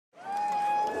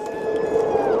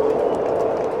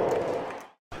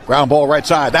Ground ball right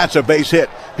side. That's a base hit.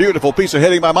 Beautiful piece of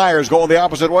hitting by Myers going the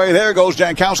opposite way. There goes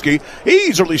Jankowski,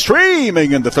 easily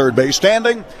streaming into third base,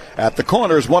 standing at the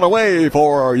corners, one away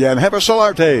for Yanhevis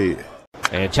Solarte.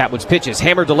 And Chatwood's pitch is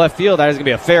hammered to left field. That is going to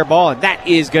be a fair ball, and that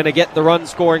is going to get the run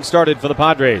scoring started for the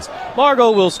Padres.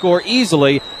 Margot will score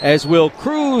easily as Will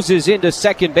cruises into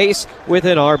second base with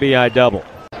an RBI double.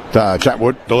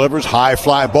 Chatwood delivers high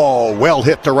fly ball, well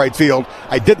hit to right field.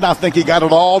 I did not think he got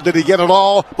it all. Did he get it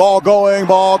all? Ball going,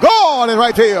 ball gone in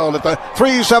right field at the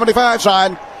 375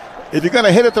 sign. If you're going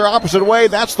to hit it their opposite way,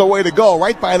 that's the way to go.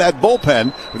 Right by that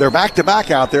bullpen. They're back-to-back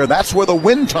out there. That's where the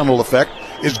wind tunnel effect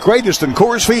is greatest in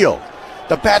Coors Field.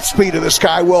 The bat speed of this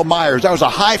guy, Wil Myers. That was a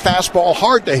high fastball,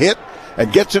 hard to hit,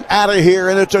 and gets it out of here,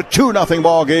 and it's a 2-0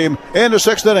 ball game in the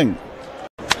sixth inning.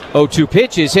 0-2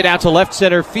 pitch is hit out to left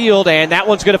center field, and that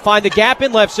one's going to find the gap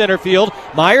in left center field.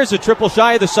 Myers, a triple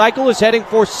shy of the cycle, is heading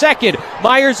for second.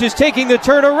 Myers is taking the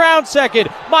turn around second.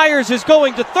 Myers is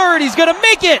going to third. He's going to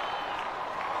make it!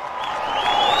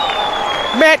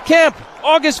 Matt Kemp,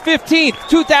 August 15th,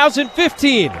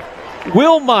 2015.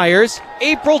 Wil Myers,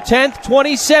 April 10th,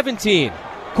 2017.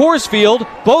 Coors Field,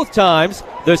 both times,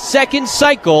 the second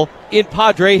cycle in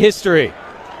Padre history.